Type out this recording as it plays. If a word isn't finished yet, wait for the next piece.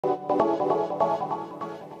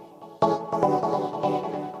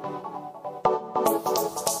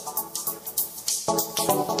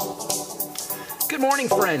Good morning,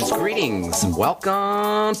 friends. Greetings and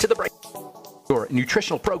welcome to the Bright, your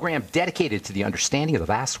nutritional program dedicated to the understanding of the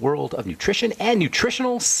vast world of nutrition and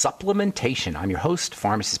nutritional supplementation. I'm your host,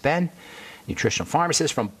 Pharmacist Ben, nutritional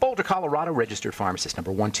pharmacist from Boulder, Colorado, registered pharmacist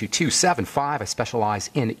number 12275. I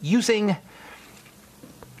specialize in using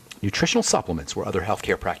nutritional supplements where other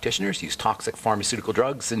healthcare practitioners use toxic pharmaceutical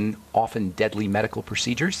drugs and often deadly medical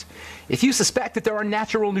procedures. If you suspect that there are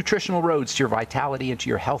natural nutritional roads to your vitality and to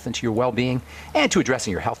your health and to your well-being and to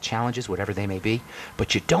addressing your health challenges, whatever they may be,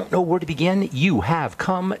 but you don't know where to begin, you have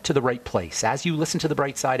come to the right place. As you listen to The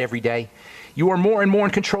Bright Side every day, you are more and more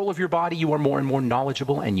in control of your body, you are more and more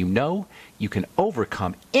knowledgeable, and you know you can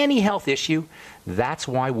overcome any health issue. That's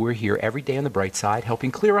why we're here every day on The Bright Side,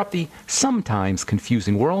 helping clear up the sometimes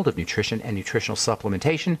confusing world of nutrition and nutritional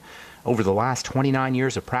supplementation. Over the last 29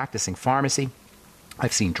 years of practicing pharmacy,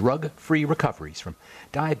 I've seen drug-free recoveries from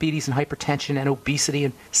diabetes and hypertension and obesity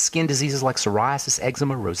and skin diseases like psoriasis,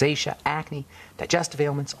 eczema, rosacea, acne, digestive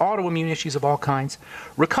ailments, autoimmune issues of all kinds.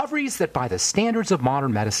 Recoveries that by the standards of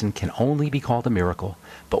modern medicine can only be called a miracle.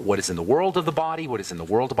 But what is in the world of the body, what is in the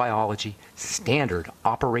world of biology, standard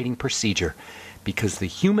operating procedure. Because the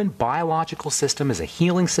human biological system is a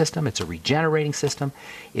healing system, it's a regenerating system.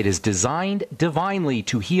 It is designed divinely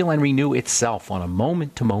to heal and renew itself on a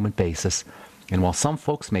moment-to-moment basis. And while some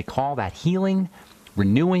folks may call that healing,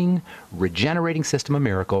 renewing, regenerating system a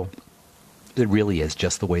miracle, it really is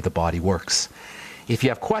just the way the body works. If you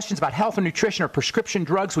have questions about health and nutrition or prescription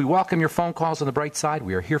drugs, we welcome your phone calls on The Bright Side.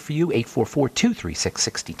 We are here for you.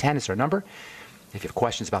 844-236-6010 is our number. If you have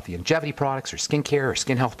questions about the longevity products or skincare or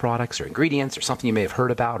skin health products or ingredients or something you may have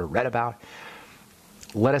heard about or read about,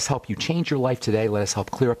 let us help you change your life today. Let us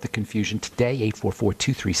help clear up the confusion today.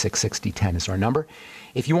 844-236-6010 is our number.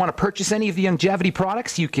 If you want to purchase any of the longevity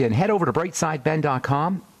products, you can head over to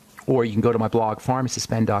brightsideben.com, or you can go to my blog,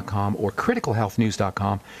 pharmacistben.com, or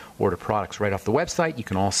criticalhealthnews.com, order products right off the website. You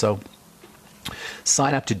can also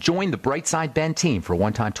sign up to join the Brightside Ben team for a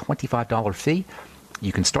one-time $25 fee.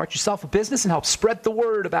 You can start yourself a business and help spread the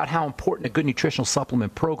word about how important a good nutritional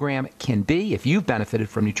supplement program can be. If you've benefited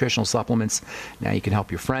from nutritional supplements, now you can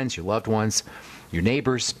help your friends, your loved ones, your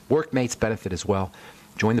neighbors, workmates benefit as well.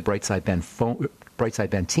 Join the Brightside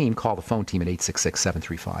Ben team. Call the phone team at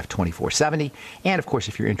 866-735-2470. And, of course,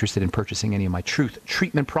 if you're interested in purchasing any of my Truth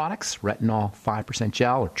treatment products, retinol 5%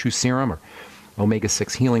 gel or Truth serum or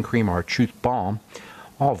omega-6 healing cream or Truth balm,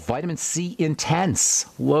 all vitamin C intense,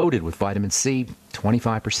 loaded with vitamin C,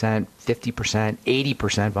 25%, 50%,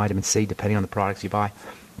 80% vitamin C, depending on the products you buy.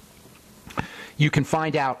 You can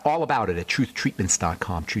find out all about it at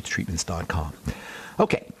truthtreatments.com, truthtreatments.com.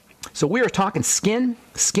 Okay, so we are talking skin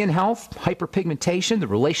health, hyperpigmentation, the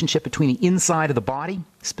relationship between the inside of the body,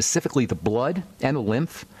 specifically the blood and the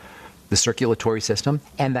lymph, the circulatory system,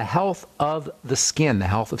 and the health of the skin, the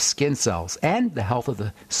health of skin cells, and the health of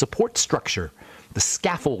the support structure, the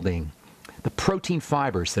scaffolding, the protein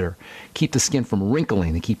fibers that keep the skin from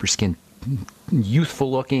wrinkling, that keep your skin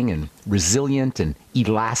youthful looking and resilient and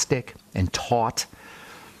elastic and taut,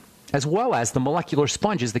 as well as the molecular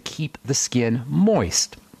sponges that keep the skin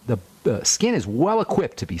moist. The skin is well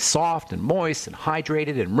equipped to be soft and moist and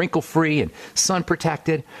hydrated and wrinkle-free and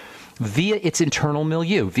sun-protected via its internal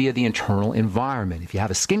milieu, via the internal environment. If you have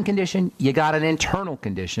a skin condition, you got an internal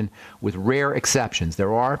condition with rare exceptions.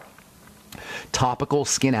 There are topical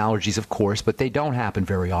skin allergies, of course, but they don't happen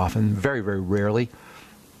very often, very, very rarely.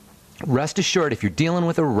 Rest assured, if you're dealing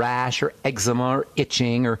with a rash or eczema or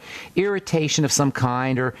itching or irritation of some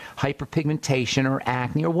kind or hyperpigmentation or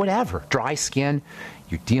acne or whatever, dry skin,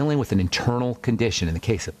 you're dealing with an internal condition. In the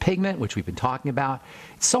case of pigment, which we've been talking about,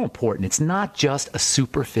 it's so important. It's not just a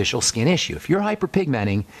superficial skin issue. If you're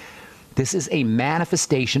hyperpigmenting, this is a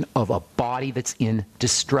manifestation of a body that's in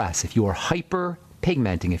distress. If you are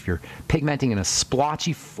hyperpigmenting, if you're pigmenting in a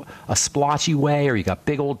splotchy way, or you got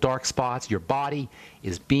big old dark spots, your body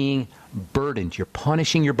is being burdened. You're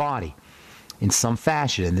punishing your body in some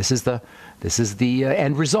fashion, and this is the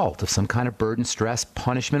end result of some kind of burden, stress,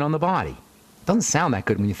 punishment on the body. Doesn't sound that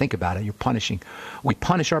good when you think about it. We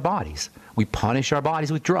punish our bodies. We punish our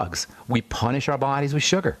bodies with drugs. We punish our bodies with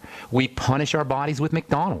sugar. We punish our bodies with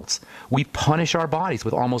McDonald's. We punish our bodies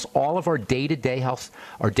with almost all of our day-to-day health,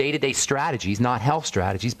 our day-to-day strategies, not health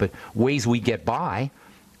strategies, but ways we get by.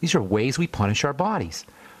 These are ways we punish our bodies.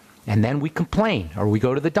 And then we complain or we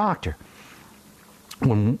go to the doctor.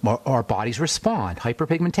 When our bodies respond,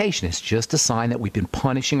 hyperpigmentation is just a sign that we've been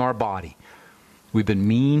punishing our body. We've been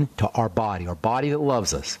mean to our body that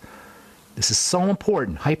loves us. This is so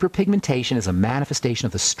important. Hyperpigmentation is a manifestation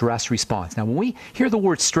of the stress response. Now, when we hear the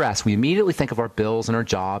word stress, we immediately think of our bills and our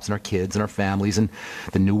jobs and our kids and our families and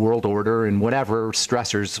the New World Order and whatever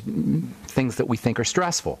stressors, things that we think are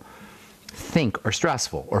stressful. Think are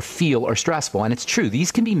stressful or feel are stressful. And it's true.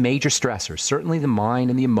 These can be major stressors. Certainly the mind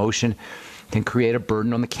and the emotion can create a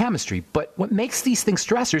burden on the chemistry. But what makes these things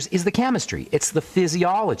stressors is the chemistry. It's the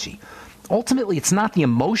physiology. Ultimately, it's not the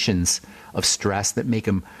emotions of stress that make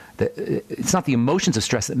them. It's not the emotions of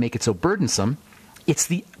stress that make it so burdensome. It's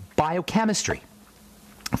the biochemistry.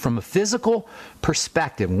 From a physical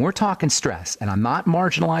perspective, when we're talking stress, and I'm not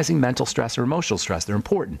marginalizing mental stress or emotional stress, they're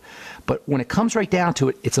important. But when it comes right down to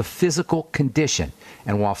it, it's a physical condition.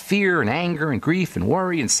 And while fear and anger and grief and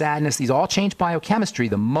worry and sadness, these all change biochemistry,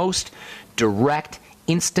 the most direct,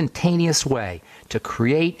 instantaneous way to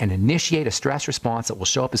create and initiate a stress response that will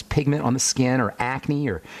show up as pigment on the skin or acne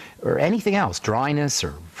or anything else, dryness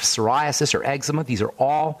or psoriasis or eczema. These are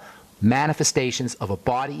all manifestations of a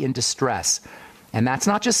body in distress. And that's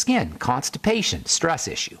not just skin. Constipation, stress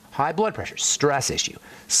issue. High blood pressure, stress issue.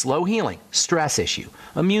 Slow healing, stress issue.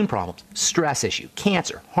 Immune problems, stress issue.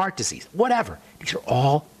 Cancer, heart disease, whatever. These are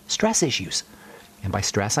all stress issues. And by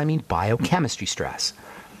stress, I mean biochemistry stress.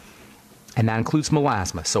 And that includes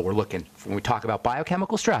melasma. So we're looking, when we talk about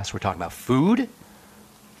biochemical stress, we're talking about food,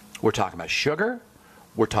 we're talking about sugar,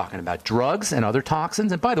 we're talking about drugs and other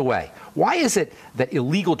toxins. And by the way, why is it that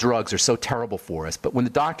illegal drugs are so terrible for us, but when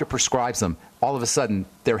the doctor prescribes them, all of a sudden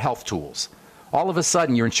they're health tools? All of a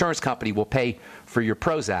sudden your insurance company will pay for your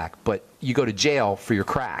Prozac, but you go to jail for your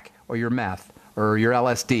crack or your meth or your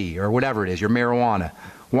LSD or whatever it is, your marijuana.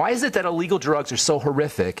 Why is it that illegal drugs are so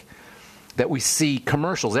horrific that we see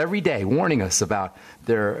commercials every day warning us about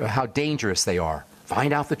how dangerous they are?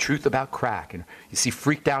 Find out the truth about crack. And you see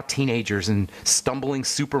freaked out teenagers and stumbling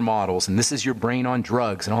supermodels, and this is your brain on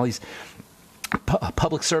drugs, and all these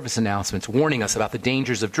public service announcements warning us about the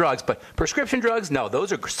dangers of drugs. But prescription drugs, no,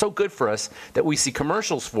 those are so good for us that we see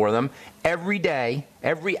commercials for them every day,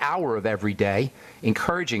 every hour of every day,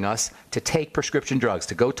 encouraging us to take prescription drugs,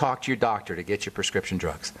 to go talk to your doctor to get your prescription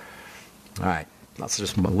drugs. All right, that's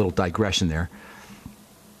just a little digression there.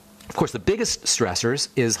 Of course, the biggest stressors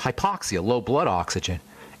is hypoxia, low blood oxygen.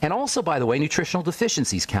 And also, by the way, nutritional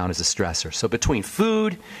deficiencies count as a stressor. So between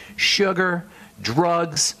food, sugar,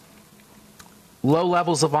 drugs, low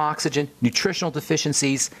levels of oxygen, nutritional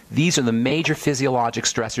deficiencies, these are the major physiologic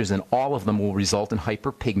stressors, and all of them will result in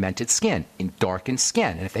hyperpigmented skin, in darkened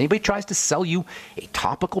skin. And if anybody tries to sell you a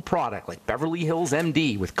topical product like Beverly Hills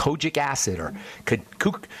MD with kojic acid or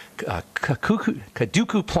Kaduku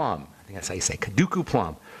plum, I think that's how you say Kaduku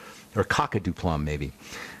plum, or kakadu plum maybe,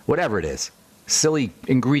 whatever it is, silly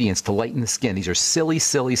ingredients to lighten the skin. These are silly,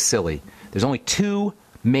 silly, silly. There's only two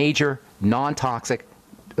major non-toxic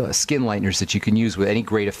skin lighteners that you can use with any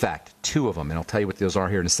great effect. Two of them, and I'll tell you what those are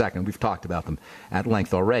here in a second. We've talked about them at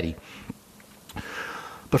length already.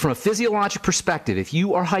 But from a physiologic perspective, if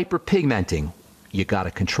you are hyperpigmenting, you got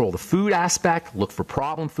to control the food aspect, look for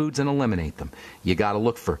problem foods and eliminate them. You got to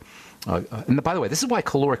look for and by the way, this is why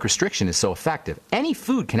caloric restriction is so effective. Any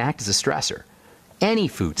food can act as a stressor. Any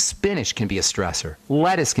food. Spinach can be a stressor.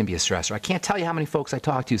 Lettuce can be a stressor. I can't tell you how many folks I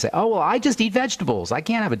talk to who say, oh, well, I just eat vegetables. I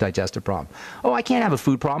can't have a digestive problem. Oh, I can't have a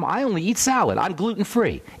food problem. I only eat salad. I'm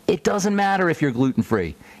gluten-free. It doesn't matter if you're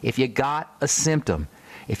gluten-free. If you got a symptom,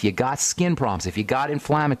 if you got skin problems, if you got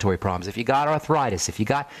inflammatory problems, if you got arthritis, if you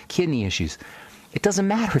got kidney issues, it doesn't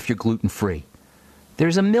matter if you're gluten-free.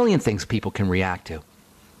 There's a million things people can react to.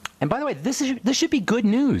 And by the way, this should be good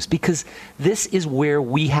news, because this is where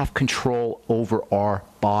we have control over our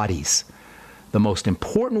bodies. The most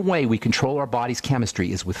important way we control our body's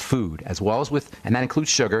chemistry is with food, as well as with, and that includes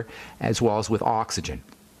sugar, as well as with oxygen.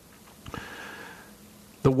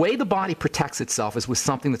 The way the body protects itself is with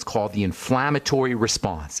something that's called the inflammatory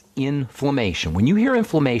response, inflammation. When you hear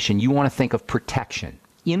inflammation, you want to think of protection.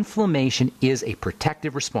 Inflammation is a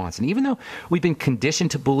protective response. And even though we've been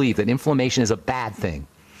conditioned to believe that inflammation is a bad thing,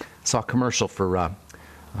 I saw a commercial for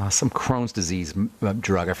some Crohn's disease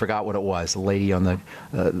drug. I forgot what it was. The lady on the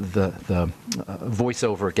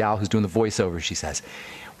voiceover, gal who's doing the voiceover, she says,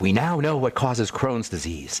 "We now know what causes Crohn's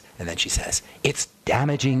disease." And then she says, "It's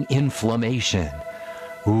damaging inflammation."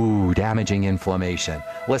 Ooh, damaging inflammation.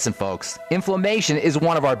 Listen, folks, inflammation is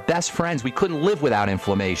one of our best friends. We couldn't live without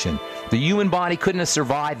inflammation. The human body couldn't have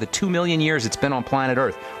survived the 2 million years it's been on planet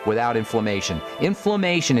Earth without inflammation.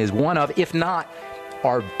 Inflammation is one of, if not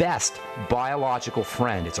our best biological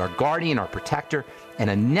friend. It's our guardian, our protector, and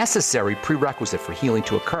a necessary prerequisite for healing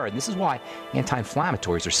to occur. And this is why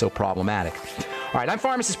anti-inflammatories are so problematic. All right, I'm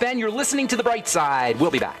Pharmacist Ben. You're listening to The Bright Side. We'll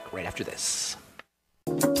be back right after this.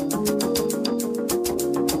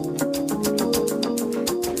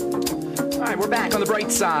 back on the bright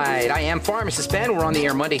side. I am Pharmacist Ben. We're on the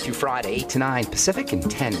air Monday through Friday, 8 to 9 Pacific and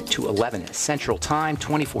 10 to 11 Central Time,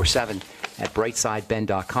 24/7 at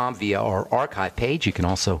brightsideben.com via our archive page. You can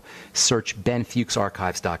also search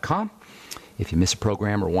benfuchsarchives.com. If you miss a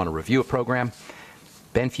program or want to review a program,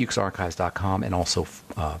 benfuchsarchives.com and also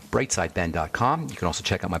brightsideben.com. You can also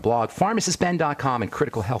check out my blog, pharmacistben.com and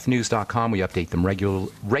criticalhealthnews.com. We update them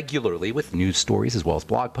regularly with news stories as well as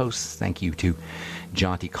blog posts. Thank you to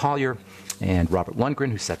John T. Collier and Robert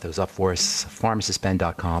Lundgren, who set those up for us,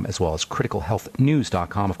 pharmacistben.com as well as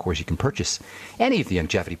criticalhealthnews.com. Of course, you can purchase any of the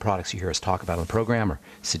longevity products you hear us talk about on the program or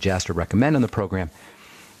suggest or recommend on the program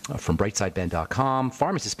from brightsideben.com,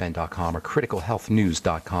 pharmacistben.com, or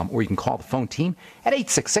criticalhealthnews.com, or you can call the phone team at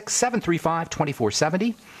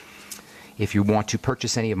 866-735-2470. If you want to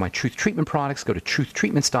purchase any of my Truth Treatment products, go to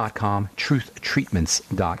truthtreatments.com,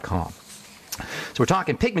 truthtreatments.com. So we're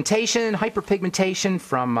talking pigmentation, hyperpigmentation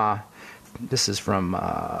from, this is from,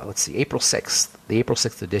 April 6th, the April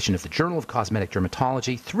 6th edition of the Journal of Cosmetic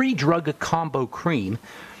Dermatology, 3-drug combo cream,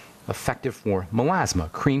 effective for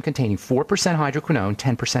melasma. Cream containing 4% hydroquinone,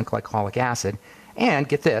 10% glycolic acid, and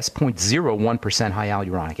get this, 0.01% high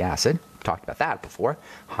hyaluronic acid. We've talked about that before.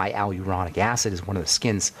 High hyaluronic acid is one of the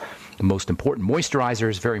skin's most important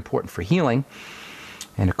moisturizers, very important for healing.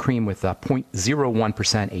 And a cream with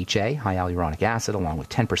 0.01% HA, high hyaluronic acid, along with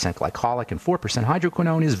 10% glycolic and 4%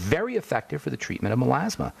 hydroquinone is very effective for the treatment of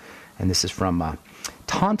melasma. And this is from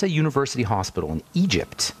Tanta University Hospital in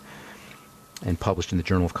Egypt, and published in the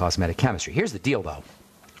Journal of Cosmetic Chemistry. Here's the deal, though.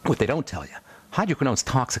 What they don't tell you. Hydroquinone's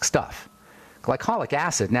toxic stuff. Glycolic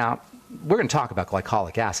acid, now, we're going to talk about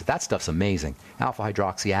glycolic acid. That stuff's amazing.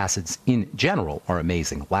 Alpha-hydroxy acids in general are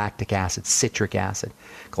amazing. Lactic acid, citric acid,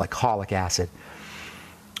 glycolic acid.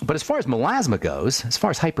 But as far as melasma goes, as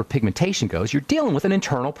far as hyperpigmentation goes, you're dealing with an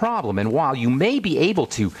internal problem. And while you may be able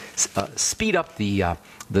to speed up the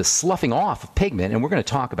sloughing off of pigment, and we're going to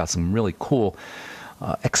talk about some really cool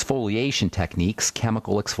exfoliation techniques,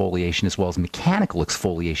 chemical exfoliation as well as mechanical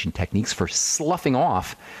exfoliation techniques for sloughing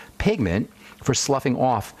off pigment, for sloughing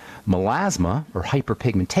off melasma or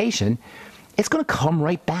hyperpigmentation, it's going to come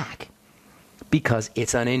right back because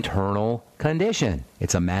it's an internal condition.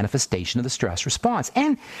 It's a manifestation of the stress response.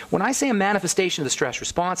 And when I say a manifestation of the stress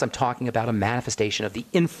response, I'm talking about a manifestation of the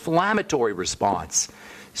inflammatory response.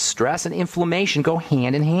 Stress and inflammation go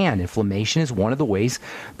hand in hand. Inflammation is one of the ways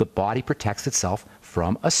the body protects itself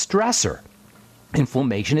from a stressor.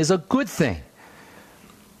 Inflammation is a good thing.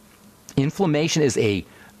 Inflammation is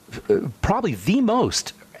probably the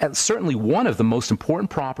most, certainly one of the most important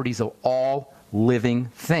properties of all living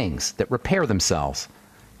things that repair themselves.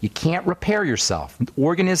 You can't repair yourself.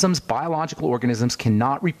 Organisms, biological organisms,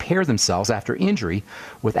 cannot repair themselves after injury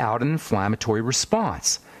without an inflammatory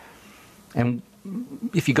response. And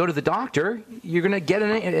if you go to the doctor, you're going to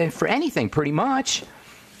get for anything pretty much.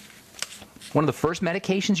 One of the first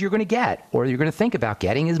medications you're going to get, or you're going to think about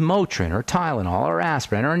getting, is Motrin, or Tylenol, or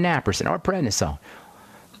aspirin, or naproxen, or prednisone.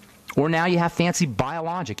 Or now you have fancy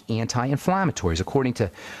biologic anti-inflammatories. According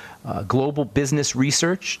to Global Business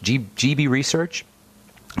Research, GB Research,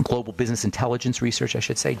 Global Business Intelligence Research, I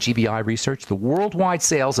should say, GBI Research, the worldwide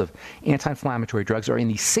sales of anti-inflammatory drugs are in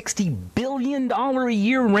the $60 billion a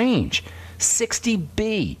year range.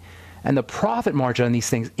 60B. And the profit margin on these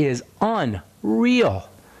things is unreal.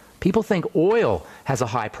 People think oil has a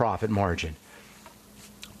high profit margin.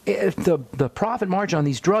 If the profit margin on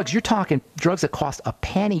these drugs, you're talking drugs that cost a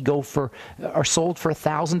penny are sold for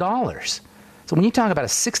 $1,000. So when you talk about a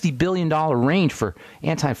 $60 billion range for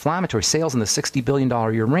anti-inflammatory sales in the $60 billion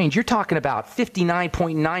a year range, you're talking about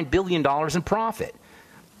 $59.9 billion in profit.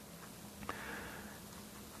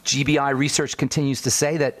 GBI Research continues to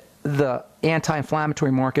say that the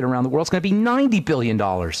anti-inflammatory market around the world is going to be $90 billion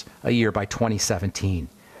a year by 2017.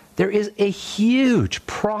 There is a huge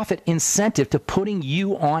profit incentive to putting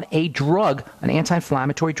you on a drug, an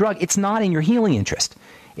anti-inflammatory drug. It's not in your healing interest.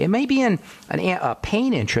 It may be in a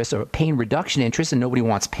pain interest or a pain reduction interest, and nobody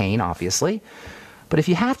wants pain, obviously. But if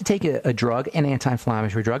you have to take a drug, an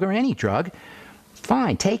anti-inflammatory drug, or any drug,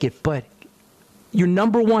 fine, take it. But your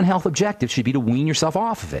number one health objective should be to wean yourself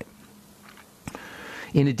off of it.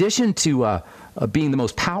 In addition to being the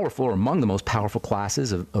most powerful or among the most powerful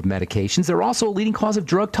classes of medications, they're also a leading cause of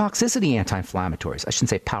drug toxicity, anti-inflammatories. I shouldn't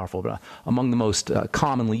say powerful, but among the most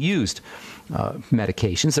commonly used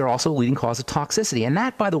medications. They're also a leading cause of toxicity. And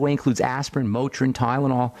that, by the way, includes aspirin, Motrin,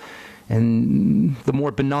 Tylenol, and the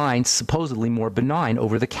more benign, supposedly more benign,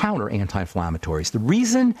 over-the-counter anti-inflammatories. The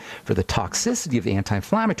reason for the toxicity of the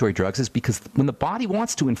anti-inflammatory drugs is because when the body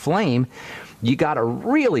wants to inflame, you got to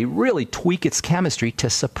really, really tweak its chemistry to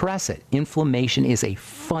suppress it. Inflammation is a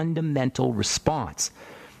fundamental response.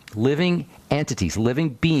 Living entities, living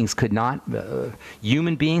beings could not,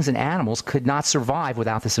 human beings and animals could not survive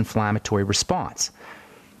without this inflammatory response.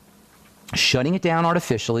 Shutting it down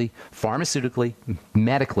artificially, pharmaceutically,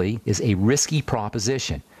 medically, is a risky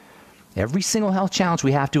proposition. Every single health challenge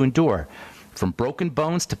we have to endure, from broken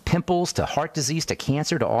bones to pimples to heart disease to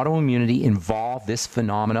cancer to autoimmunity, involve this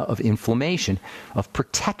phenomena of inflammation, of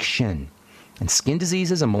protection. And skin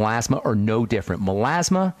diseases and melasma are no different.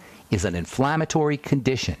 Melasma is an inflammatory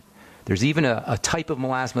condition. There's even a type of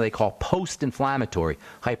melasma they call post-inflammatory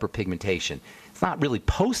hyperpigmentation. It's not really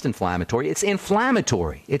post-inflammatory, it's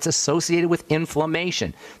inflammatory. It's associated with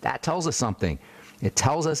inflammation. That tells us something. It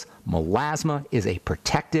tells us melasma is a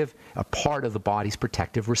part of the body's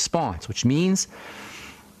protective response, which means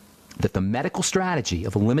that the medical strategy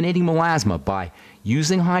of eliminating melasma by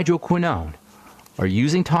using hydroquinone or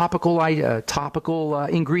using topical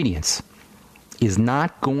ingredients is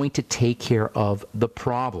not going to take care of the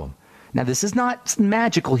problem. Now, this is not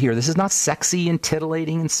magical here. This is not sexy and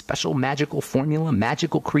titillating and special magical formula,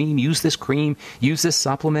 magical cream, use this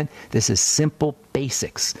supplement. This is simple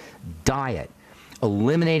basics. Diet,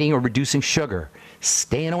 eliminating or reducing sugar,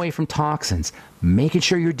 staying away from toxins, making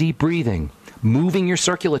sure you're deep breathing, moving your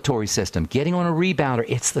circulatory system, getting on a rebounder.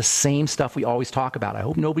 It's the same stuff we always talk about. I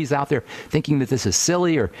hope nobody's out there thinking that this is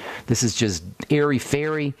silly or this is just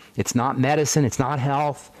airy-fairy. It's not medicine. It's not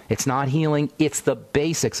health. It's not healing. It's the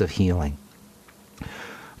basics of healing.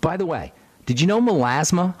 By the way, did you know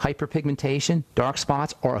melasma, hyperpigmentation, dark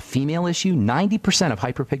spots are a female issue? 90% of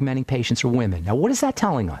hyperpigmenting patients are women. Now, what is that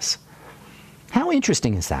telling us? How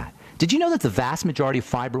interesting is that? Did you know that the vast majority of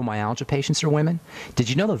fibromyalgia patients are women? Did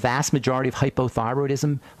you know the vast majority of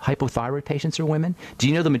hypothyroid patients are women? Do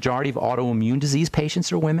you know the majority of autoimmune disease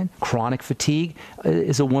patients are women? Chronic fatigue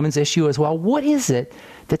is a woman's issue as well. What is it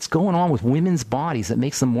that's going on with women's bodies that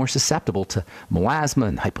makes them more susceptible to melasma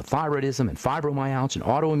and hypothyroidism and fibromyalgia and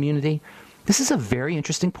autoimmunity? This is a very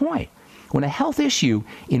interesting point. When a health issue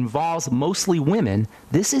involves mostly women,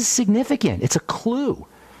 this is significant. It's a clue.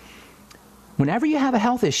 Whenever you have a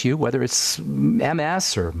health issue, whether it's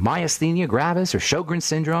MS or myasthenia gravis or Sjogren's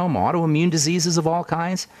syndrome, autoimmune diseases of all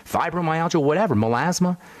kinds, fibromyalgia, whatever,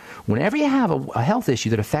 melasma, whenever you have a health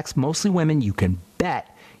issue that affects mostly women, you can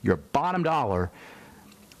bet your bottom dollar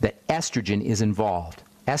that estrogen is involved.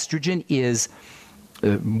 Estrogen is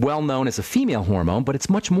well known as a female hormone, but it's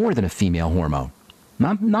much more than a female hormone.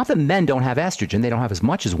 Not that men don't have estrogen, they don't have as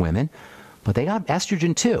much as women, but they got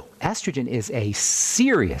estrogen too. Estrogen is a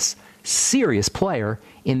serious player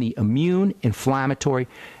in the immune, inflammatory,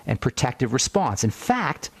 and protective response. In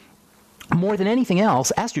fact, more than anything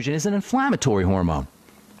else, estrogen is an inflammatory hormone.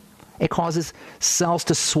 It causes cells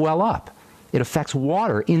to swell up. It affects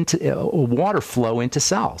water flow into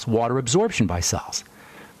cells, water absorption by cells.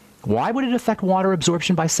 Why would it affect water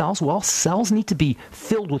absorption by cells? Well, cells need to be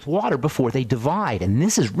filled with water before they divide, and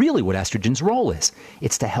this is really what estrogen's role is.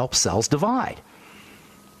 It's to help cells divide.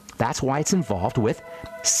 That's why it's involved with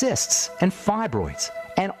cysts and fibroids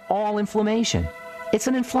and all inflammation. It's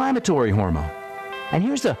an inflammatory hormone. And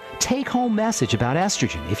here's the take-home message about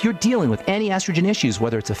estrogen. If you're dealing with any estrogen issues,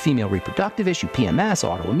 whether it's a female reproductive issue, PMS,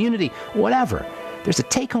 autoimmunity, whatever, there's a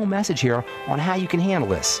take-home message here on how you can handle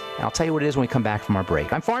this. And I'll tell you what it is when we come back from our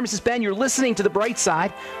break. I'm Pharmacist Ben. You're listening to The Bright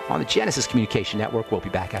Side on the Genesis Communication Network. We'll be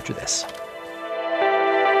back after this.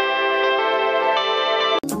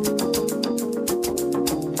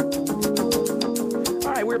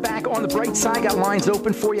 We're back on The Bright Side. Got lines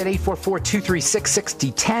open for you at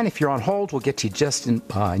 844-236-6010. If you're on hold, we'll get to you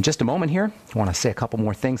in just a moment here. I want to say a couple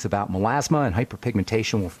more things about melasma and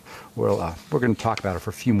hyperpigmentation. We're going to talk about it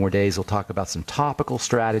for a few more days. We'll talk about some topical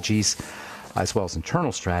strategies as well as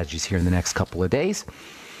internal strategies here in the next couple of days.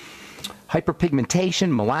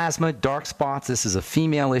 Hyperpigmentation, melasma, dark spots. This is a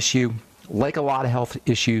female issue. Like a lot of health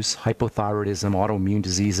issues, hypothyroidism, autoimmune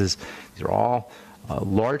diseases, these are all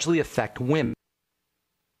largely affect women.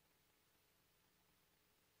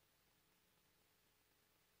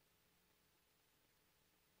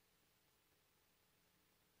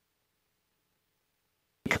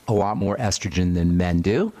 A lot more estrogen than men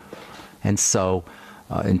do. And so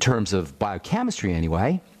in terms of biochemistry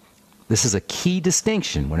anyway, this is a key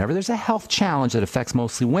distinction. Whenever there's a health challenge that affects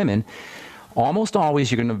mostly women, almost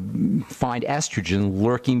always you're going to find estrogen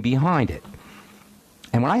lurking behind it.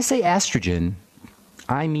 And when I say estrogen,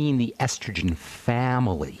 I mean the estrogen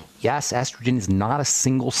family. Yes, estrogen is not a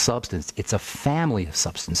single substance. It's a family of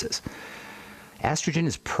substances. Estrogen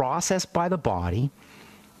is processed by the body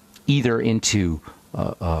either into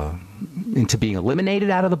being eliminated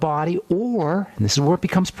out of the body, or, and this is where it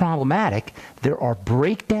becomes problematic, there are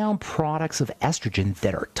breakdown products of estrogen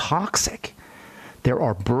that are toxic. There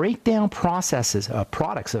are breakdown products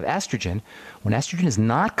of estrogen when estrogen is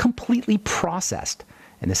not completely processed.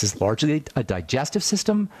 And this is largely a digestive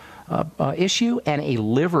system issue and a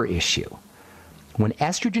liver issue. When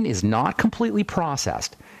estrogen is not completely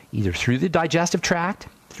processed, either through the digestive tract,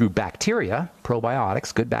 through bacteria,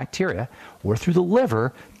 probiotics, good bacteria, or through the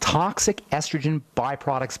liver, toxic estrogen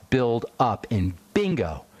byproducts build up, and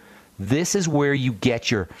bingo. This is where you get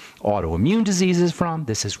your autoimmune diseases from.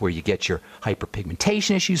 This is where you get your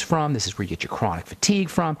hyperpigmentation issues from. This is where you get your chronic fatigue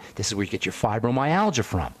from. This is where you get your fibromyalgia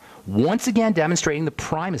from. Once again, demonstrating the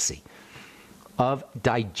primacy of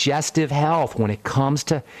digestive health when it comes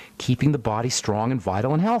to keeping the body strong and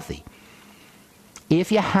vital and healthy.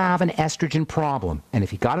 If you have an estrogen problem, and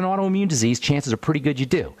if you got an autoimmune disease, chances are pretty good you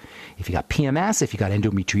do. If you got PMS, if you got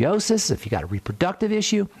endometriosis, if you got a reproductive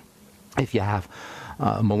issue, if you have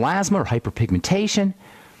melasma or hyperpigmentation,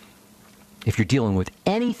 if you're dealing with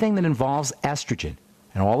anything that involves estrogen,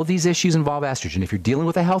 and all of these issues involve estrogen, if you're dealing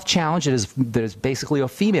with a health challenge that is basically a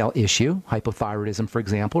female issue, hypothyroidism, for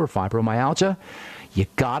example, or fibromyalgia, you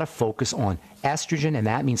got to focus on estrogen, and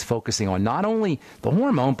that means focusing on not only the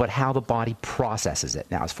hormone, but how the body processes it.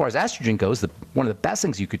 Now, as far as estrogen goes, one of the best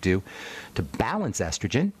things you could do to balance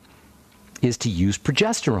estrogen is to use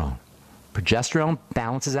progesterone. Progesterone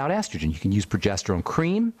balances out estrogen. You can use progesterone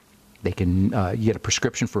cream. You get a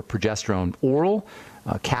prescription for progesterone oral,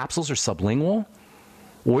 capsules or sublingual.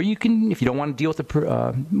 Or you can, if you don't want to deal with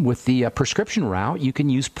the prescription route, you can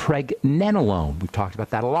use pregnenolone. We've talked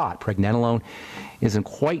about that a lot. Pregnenolone isn't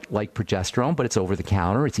quite like progesterone, but it's over the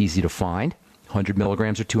counter. It's easy to find. 100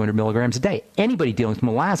 milligrams or 200 milligrams a day. Anybody dealing with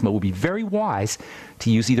melasma would be very wise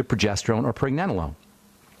to use either progesterone or pregnenolone.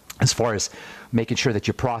 As far as making sure that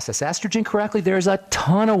you process estrogen correctly, there's a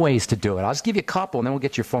ton of ways to do it. I'll just give you a couple, and then we'll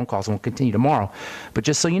get your phone calls, and we'll continue tomorrow. But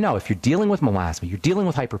just so you know, if you're dealing with melasma, you're dealing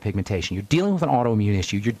with hyperpigmentation, you're dealing with an autoimmune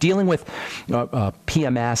issue, you're dealing with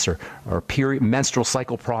PMS or menstrual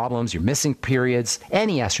cycle problems, you're missing periods,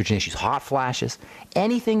 any estrogen issues, hot flashes,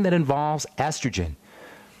 anything that involves estrogen,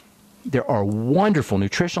 there are wonderful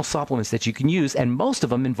nutritional supplements that you can use, and most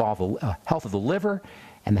of them involve the health of the liver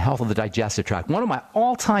and the health of the digestive tract. One of my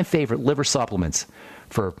all-time favorite liver supplements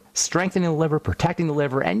for strengthening the liver, protecting the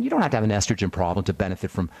liver, and you don't have to have an estrogen problem to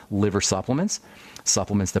benefit from liver supplements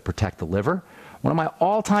that protect the liver. One of my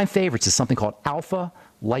all-time favorites is something called alpha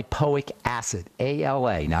lipoic acid,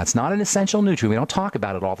 ALA. Now, it's not an essential nutrient. We don't talk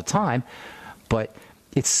about it all the time, but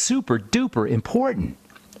it's super duper important.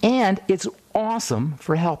 And it's awesome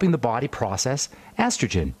for helping the body process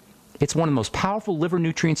estrogen. It's one of the most powerful liver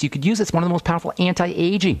nutrients you could use. It's one of the most powerful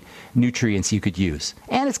anti-aging nutrients you could use.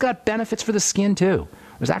 And it's got benefits for the skin, too.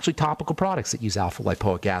 There's actually topical products that use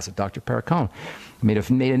alpha-lipoic acid. Dr. Perricone made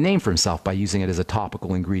a name for himself by using it as a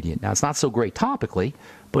topical ingredient. Now, it's not so great topically,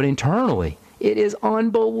 but internally, it is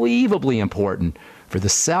unbelievably important for the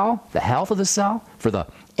cell, the health of the cell, for the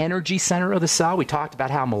energy center of the cell. We talked about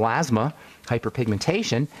how melasma,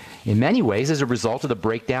 hyperpigmentation, in many ways is a result of the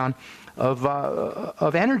breakdown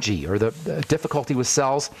of energy, or the difficulty with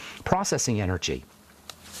cells processing energy.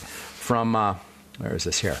 From where is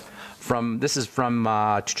this here? This is from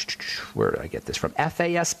where did I get this from?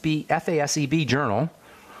 FASEB journal.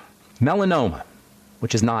 Melanoma,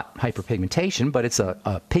 which is not hyperpigmentation, but it's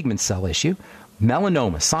a pigment cell issue.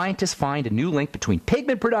 Melanoma. Scientists find a new link between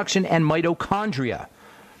pigment production and mitochondria.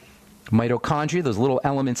 Mitochondria, those little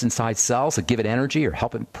elements inside cells that give it energy or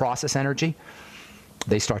help it process energy,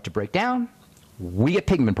 they start to break down. We get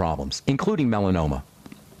pigment problems, including melanoma.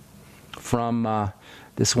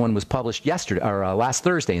 This one was published last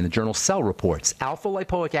Thursday in the journal Cell Reports.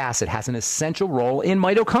 Alpha-lipoic acid has an essential role in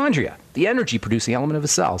mitochondria, the energy-producing element of a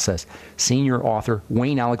cell, says senior author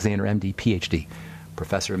Wayne Alexander, MD, PhD,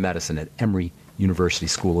 professor of medicine at Emory University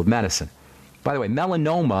School of Medicine. By the way,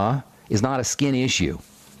 melanoma is not a skin issue.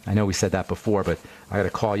 I know we said that before, but I got a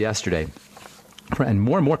call yesterday, and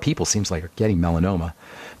more people seems like are getting melanoma.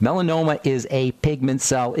 Melanoma is a pigment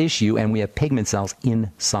cell issue, and we have pigment cells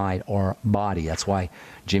inside our body. That's why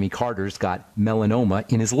Jimmy Carter's got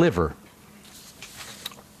melanoma in his liver.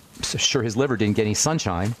 So sure, his liver didn't get any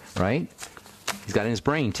sunshine, right? He's got it in his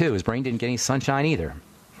brain, too. His brain didn't get any sunshine either.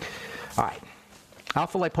 All right.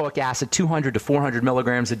 Alpha-lipoic acid, 200 to 400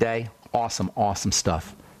 milligrams a day. Awesome, awesome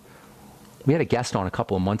stuff. We had a guest on a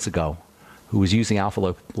couple of months ago who was using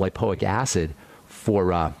alpha-lipoic acid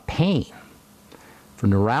for pain, for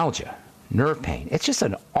neuralgia, nerve pain. It's just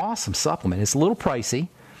an awesome supplement. It's a little pricey,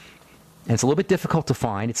 and it's a little bit difficult to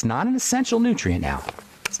find. It's not an essential nutrient now.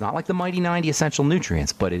 It's not like the Mighty 90 essential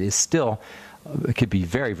nutrients, but it is still, it could be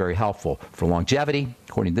very, very helpful for longevity,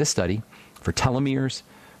 according to this study, for telomeres,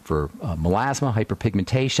 for melasma,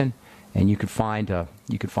 hyperpigmentation, and you could find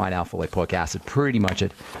alpha-lipoic acid pretty much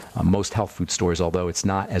at most health food stores, although it's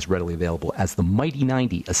not as readily available as the Mighty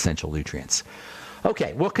 90 essential nutrients.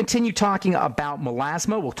 Okay, we'll continue talking about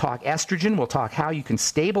melasma. We'll talk estrogen. We'll talk how you can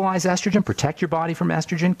stabilize estrogen, protect your body from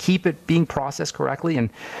estrogen, keep it being processed correctly.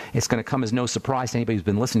 And it's going to come as no surprise to anybody who's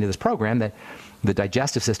been listening to this program that the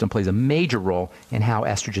digestive system plays a major role in how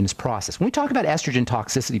estrogen is processed. When we talk about estrogen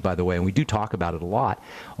toxicity, by the way, and we do talk about it a lot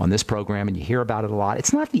on this program, and you hear about it a lot,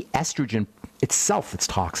 it's not the estrogen itself that's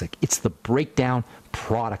toxic. It's the breakdown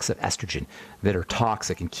products of estrogen that are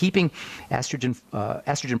toxic. And keeping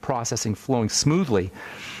estrogen processing flowing smoothly,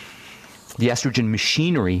 the estrogen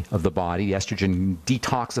machinery of the body, the estrogen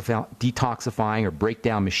detoxifying or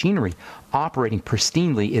breakdown machinery operating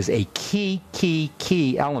pristinely is a key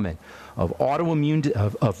element of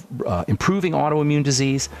improving autoimmune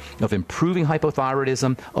disease, of improving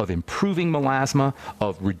hypothyroidism, of improving melasma,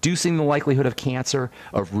 of reducing the likelihood of cancer,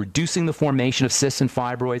 of reducing the formation of cysts and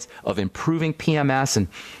fibroids, of improving PMS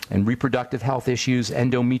and reproductive health issues,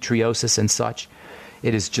 endometriosis and such.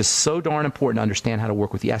 It is just so darn important to understand how to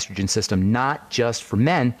work with the estrogen system, not just for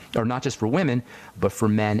men, or not just for women, but for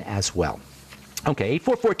men as well. Okay,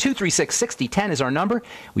 844-236-6010 is our number.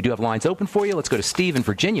 We do have lines open for you. Let's go to Steve in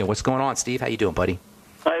Virginia. What's going on, Steve? How you doing, buddy?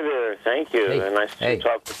 Hi there. Thank you. Hey. Nice to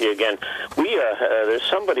talk with you again. There's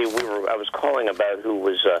somebody I was calling about who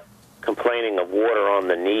was complaining of water on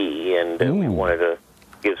the knee, and we wanted to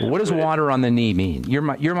give some. What does water on the knee mean? You're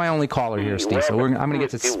my only caller here, Steve. So we're going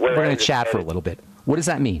to chat for a little bit. What does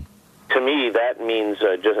that mean? To me, that means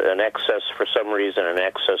just an excess, for some reason, an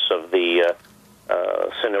excess of the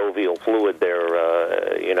synovial fluid there,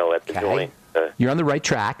 at the joint. You're on the right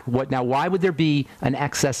track. Now, why would there be an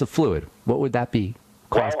excess of fluid? What would that be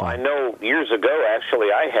caused by? I know years ago,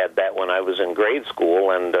 actually, I had that when I was in grade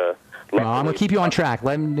school, and I'm going to keep you on track.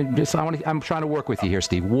 I'm trying to work with you here,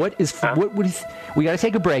 Steve. We got to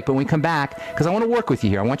take a break, but when we come back, because I want to work with you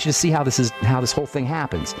here. I want you to see how this whole thing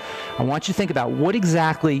happens. I want you to think about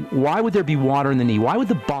why would there be water in the knee? Why would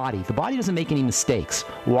the body doesn't make any mistakes.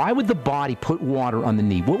 Why would the body put water on the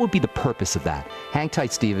knee? What would be the purpose of that? Hang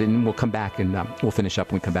tight, Steve, and we'll come back and we'll finish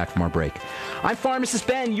up when we come back from our break. I'm Pharmacist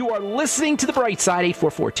Ben. You are listening to The Bright Side.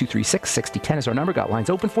 844-236-6010 is our number. Got lines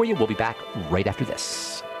open for you. We'll be back right after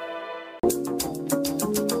this. All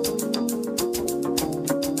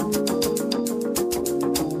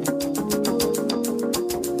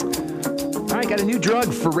right, got a new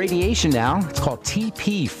drug for radiation now. It's called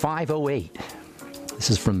TP508.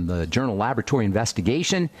 This is from the journal Laboratory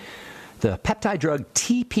Investigation. The peptide drug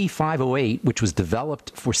TP508, which was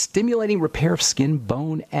developed for stimulating repair of skin,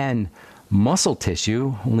 bone, and muscle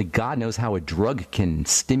tissue. Only God knows how a drug can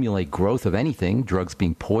stimulate growth of anything, drugs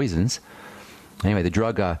being poisons. Anyway, the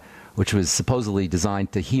drug, which was supposedly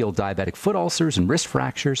designed to heal diabetic foot ulcers and wrist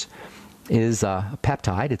fractures, is a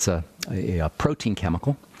peptide. It's a protein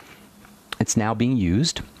chemical. It's now being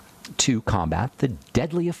used to combat the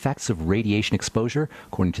deadly effects of radiation exposure.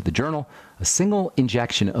 According to the journal, a single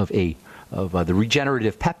injection of the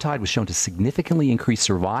regenerative peptide was shown to significantly increase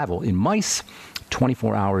survival in mice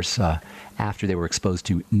 24 hours after they were exposed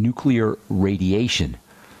to nuclear radiation.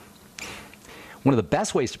 One of the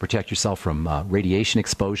best ways to protect yourself from radiation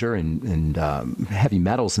exposure and heavy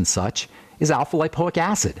metals and such is alpha-lipoic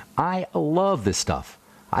acid. I love this stuff.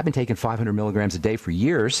 I've been taking 500 milligrams a day for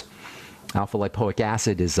years. Alpha-lipoic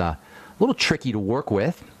acid is a little tricky to work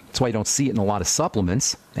with. That's why you don't see it in a lot of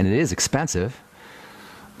supplements, and it is expensive.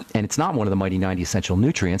 And it's not one of the Mighty 90 essential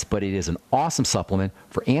nutrients, but it is an awesome supplement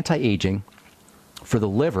for anti-aging, for the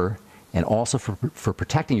liver, and also for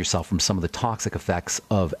protecting yourself from some of the toxic effects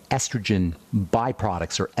of estrogen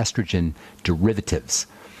byproducts or estrogen derivatives.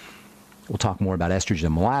 We'll talk more about estrogen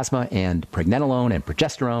and melasma and pregnenolone and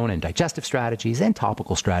progesterone and digestive strategies and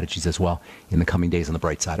topical strategies as well in the coming days on the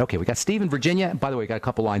bright side. Okay, we got Steve in Virginia. By the way, we got a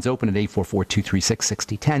couple lines open at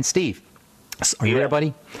 844-236-6010. Steve, are you there,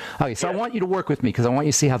 buddy? Okay, so I want you to work with me because I want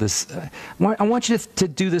you to see how this I want you to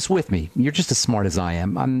do this with me. You're just as smart as I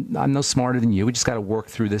am. I'm no smarter than you. We just got to work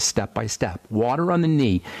through this step by step. Water on the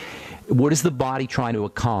knee. What is the body trying to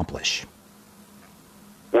accomplish?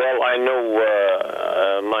 Well, I know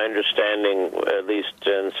my understanding, at least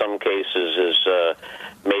in some cases, is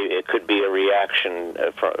maybe it could be a reaction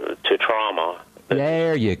to trauma.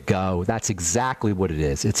 There you go. That's exactly what it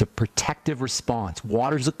is. It's a protective response.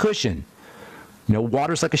 Water's a cushion. You know,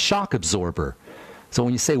 water's like a shock absorber. So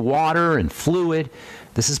when you say water and fluid,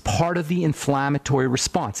 this is part of the inflammatory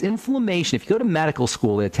response. Inflammation, if you go to medical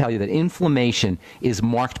school, they tell you that inflammation is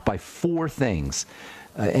marked by 4 things.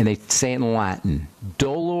 And they say it in Latin: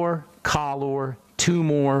 dolor, calor,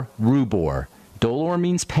 tumor, rubor. Dolor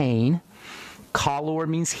means pain. Calor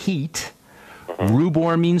means heat.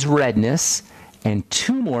 Rubor means redness. And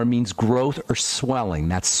tumor means growth or swelling.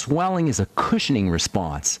 That swelling is a cushioning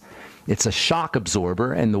response. It's a shock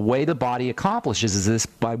absorber, and the way the body accomplishes is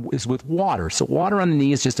with water. So water on the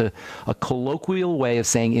knee is just a colloquial way of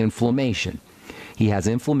saying inflammation. He has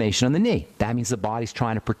inflammation on the knee. That means the body's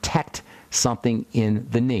trying to protect something in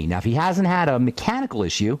the knee. Now, if he hasn't had a mechanical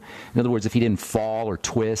issue, in other words, if he didn't fall or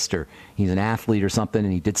twist, or he's an athlete or something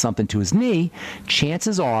and he did something to his knee,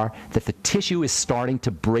 chances are that the tissue is starting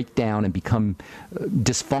to break down and become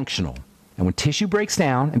dysfunctional. And when tissue breaks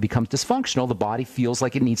down and becomes dysfunctional, the body feels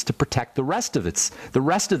like it needs to protect the rest of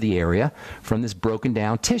the area from this broken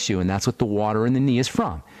down tissue, and that's what the water in the knee is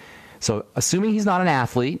from. So, assuming he's not an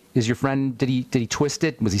athlete, is your friend, did he twist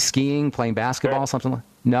it? Was he skiing, playing basketball, something like?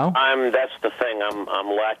 No? That's the thing.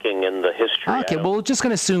 I'm lacking in the history. Okay, well, we're just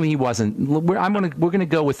going to assume he wasn't. We're going to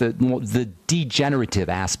go with the degenerative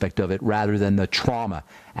aspect of it rather than the trauma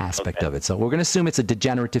aspect of it. So we're going to assume it's a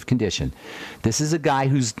degenerative condition. This is a guy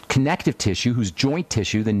whose connective tissue, whose joint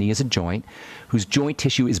tissue, the knee is a joint, whose joint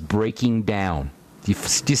tissue is breaking down. Do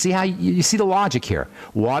you see how you see the logic here?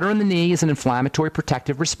 Water in the knee is an inflammatory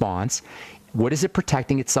protective response. What is it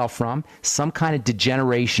protecting itself from? Some kind of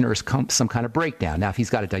degeneration or some kind of breakdown. Now, if he's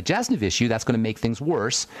got a digestive issue, that's going to make things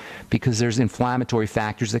worse because there's inflammatory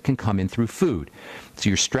factors that can come in through food. So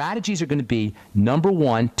your strategies are going to be, number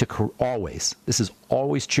one, always. This is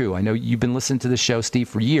always true. I know you've been listening to this show, Steve,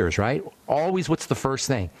 for years, right? Always, what's the first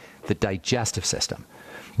thing? The digestive system.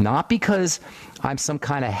 Not because I'm some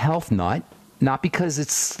kind of health nut, not because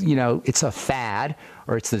it's a fad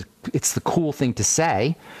or it's the cool thing to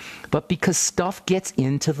say, but because stuff gets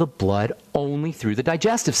into the blood only through the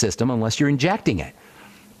digestive system unless you're injecting it.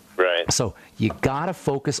 Right. So you got to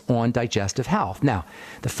focus on digestive health. Now,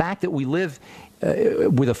 the fact that we live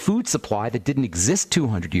with a food supply that didn't exist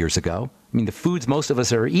 200 years ago, I mean, the foods most of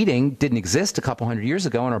us are eating didn't exist a couple hundred years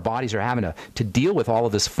ago, and our bodies are having to deal with all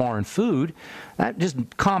of this foreign food, that just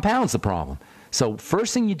compounds the problem. So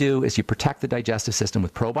first thing you do is you protect the digestive system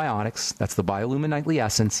with probiotics. That's the Biolumin Nightly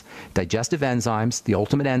Essence, digestive enzymes, the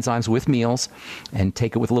ultimate enzymes with meals, and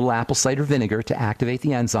take it with a little apple cider vinegar to activate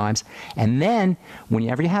the enzymes. And then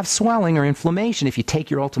whenever you have swelling or inflammation, if you take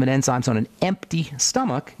your ultimate enzymes on an empty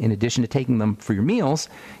stomach, in addition to taking them for your meals,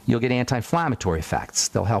 you'll get anti-inflammatory effects.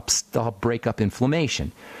 They'll help break up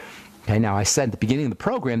inflammation. Okay, now I said at the beginning of the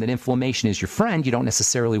program that inflammation is your friend. You don't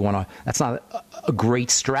necessarily want to, that's not a great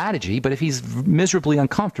strategy, but if he's miserably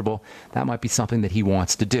uncomfortable, that might be something that he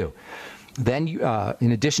wants to do. Then,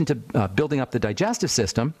 in addition to building up the digestive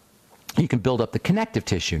system, you can build up the connective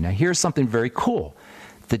tissue. Now, here's something very cool.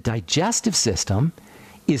 The digestive system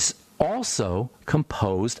is also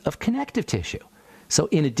composed of connective tissue. So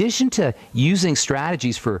in addition to using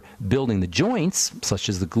strategies for building the joints, such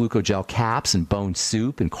as the glucogel caps and bone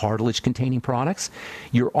soup and cartilage-containing products,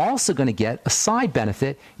 you're also going to get a side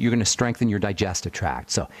benefit. You're going to strengthen your digestive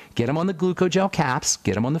tract. So get them on the glucogel caps,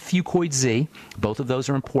 get them on the Fucoid Z. Both of those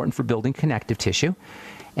are important for building connective tissue.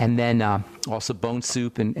 And then also bone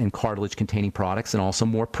soup and cartilage-containing products, and also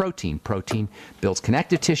more protein. Protein builds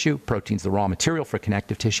connective tissue. Protein's the raw material for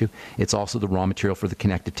connective tissue. It's also the raw material for the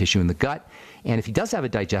connective tissue in the gut. And if he does have a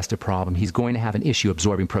digestive problem, he's going to have an issue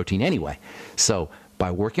absorbing protein anyway. So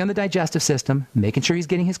by working on the digestive system, making sure he's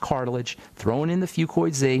getting his cartilage, throwing in the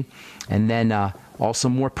Fucoid Z, and then also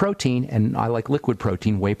more protein. And I like liquid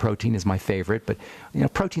protein. Whey protein is my favorite, but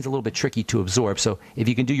protein's a little bit tricky to absorb. So if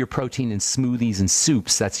you can do your protein in smoothies and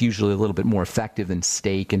soups, that's usually a little bit more effective than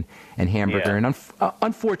steak and hamburger. Yeah. And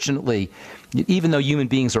unfortunately, even though human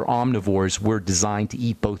beings are omnivores, we're designed to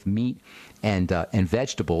eat both meat and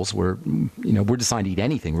vegetables. We're designed to eat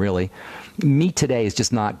anything, really. Meat today is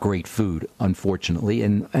just not great food, unfortunately.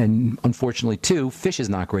 And unfortunately, too, fish is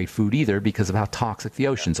not great food either because of how toxic the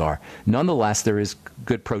oceans are. Nonetheless, there is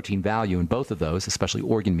good protein value in both of those, especially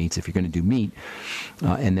organ meats if you're going to do meat.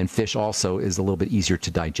 And then fish also is a little bit easier to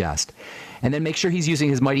digest. And then make sure he's using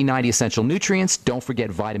his Mighty 90 essential nutrients. Don't forget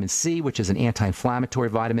vitamin C, which is an anti-inflammatory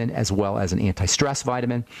vitamin, as well as an anti-stress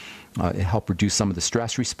vitamin. It helps reduce some of the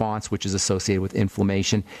stress response, which is associated associated with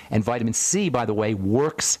inflammation. And vitamin C, by the way,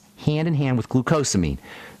 works hand in hand with glucosamine.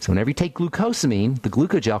 So whenever you take glucosamine, the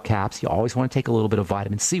glucogel caps, you always want to take a little bit of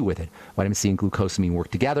vitamin C with it. Vitamin C and glucosamine work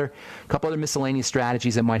together. A couple other miscellaneous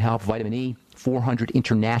strategies that might help. Vitamin E, 400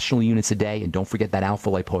 international units a day. And don't forget that alpha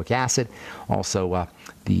lipoic acid. Also,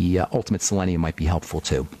 the ultimate selenium might be helpful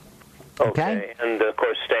too. Okay. And, of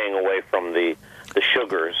course, staying away from the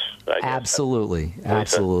sugars. Absolutely.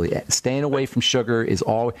 Absolutely. Staying away from sugar is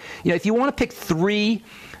all. If you want to pick 3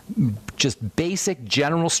 just basic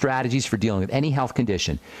general strategies for dealing with any health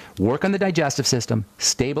condition, work on the digestive system,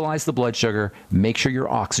 stabilize the blood sugar, make sure you're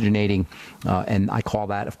oxygenating, and I call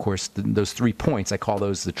that, of course, those 3 points, I call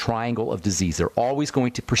those the triangle of disease. They're always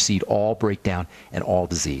going to precede all breakdown and all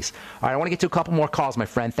disease. All right, I want to get to a couple more calls, my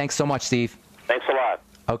friend. Thanks so much, Steve. Thanks a lot.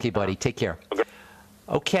 Okay, buddy. Take care.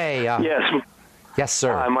 Okay. Yes. Yes,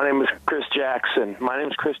 sir. Hi, my name is Chris Jackson.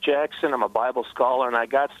 I'm a Bible scholar, and I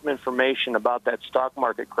got some information about that stock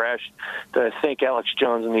market crash that I think Alex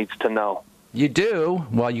Jones needs to know. You do?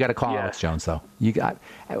 Well, you got to call Alex Jones, though. You got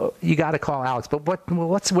to call Alex. But what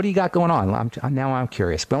do you got going on? Now I'm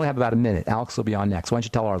curious. We only have about a minute. Alex will be on next. Why don't you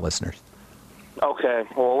tell our listeners? Okay.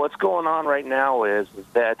 Well, what's going on right now is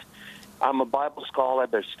that I'm a Bible scholar.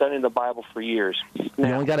 I've been studying the Bible for years. Now,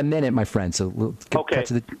 you only got a minute, my friend, so we'll get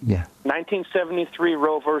to the... Yeah. 1973,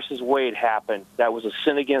 Roe versus Wade happened. That was a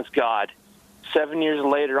sin against God. 7 years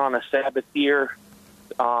later, on a Sabbath year,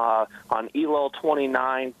 on Elul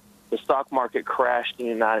 29, the stock market crashed in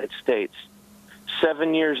the United States.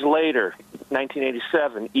 7 years later,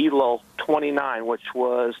 1987, Elul 29, which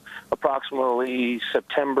was approximately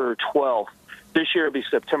September 12th. This year it'll be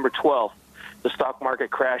September 12th. The stock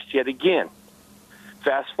market crashed yet again.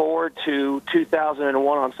 Fast forward to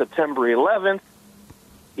 2001 on September 11th,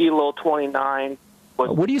 Elul 29.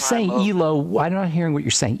 What are you saying, Elo? I'm not hearing what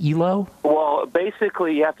you're saying. Elo? Well,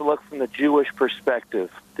 basically, you have to look from the Jewish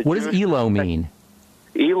perspective. What does Elo mean?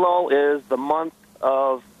 Elul is the month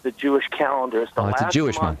of the Jewish calendar. It's the last it's a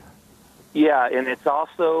Jewish month. Yeah, and it's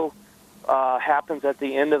also happens at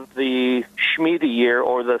the end of the Shemitah year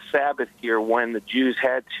or the Sabbath year when the Jews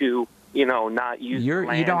had to not use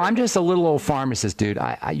land. I'm just a little old pharmacist, dude.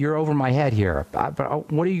 You're over my head here.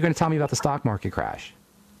 But what are you going to tell me about the stock market crash?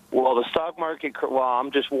 Well, the stock market,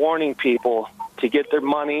 I'm just warning people to get their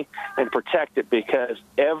money and protect it because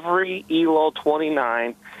every Elul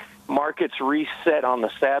 29 markets reset on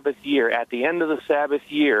the Sabbath year, at the end of the Sabbath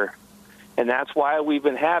year, and that's why we've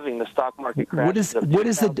been having the stock market crash. What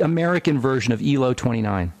is the American version of Elul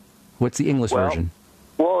 29? What's the English version?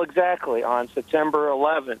 Well, exactly, on September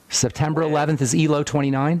 11th. September 11th is Elul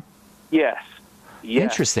 29? Yes.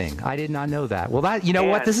 Interesting. I did not know that. Well,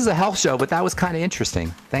 what? This is a health show, but that was kind of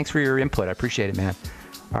interesting. Thanks for your input. I appreciate it, man.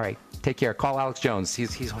 All right. Take care. Call Alex Jones.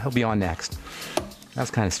 He'll be on next. That's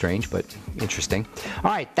kind of strange, but interesting.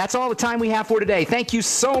 All right, that's all the time we have for today. Thank you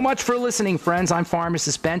so much for listening, friends. I'm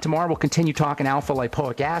Pharmacist Ben. Tomorrow we'll continue talking alpha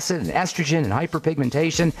lipoic acid and estrogen and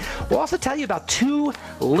hyperpigmentation. We'll also tell you about 2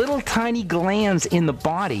 little tiny glands in the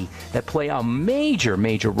body that play a major,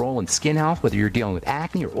 major role in skin health, whether you're dealing with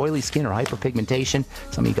acne or oily skin or hyperpigmentation.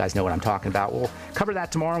 Some of you guys know what I'm talking about. We'll cover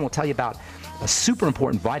that tomorrow, and we'll tell you about a super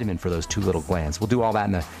important vitamin for those 2 little glands. We'll do all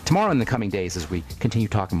that tomorrow in the coming days as we continue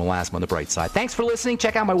talking melasma on the bright side. Thanks for listening.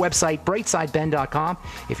 Check out my website, brightsideben.com.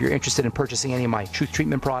 If you're interested in purchasing any of my Truth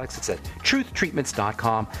Treatment products, it's at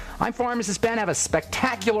truthtreatments.com. I'm Pharmacist Ben. Have a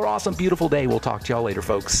spectacular, awesome, beautiful day. We'll talk to y'all later,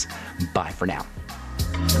 folks. Bye for now.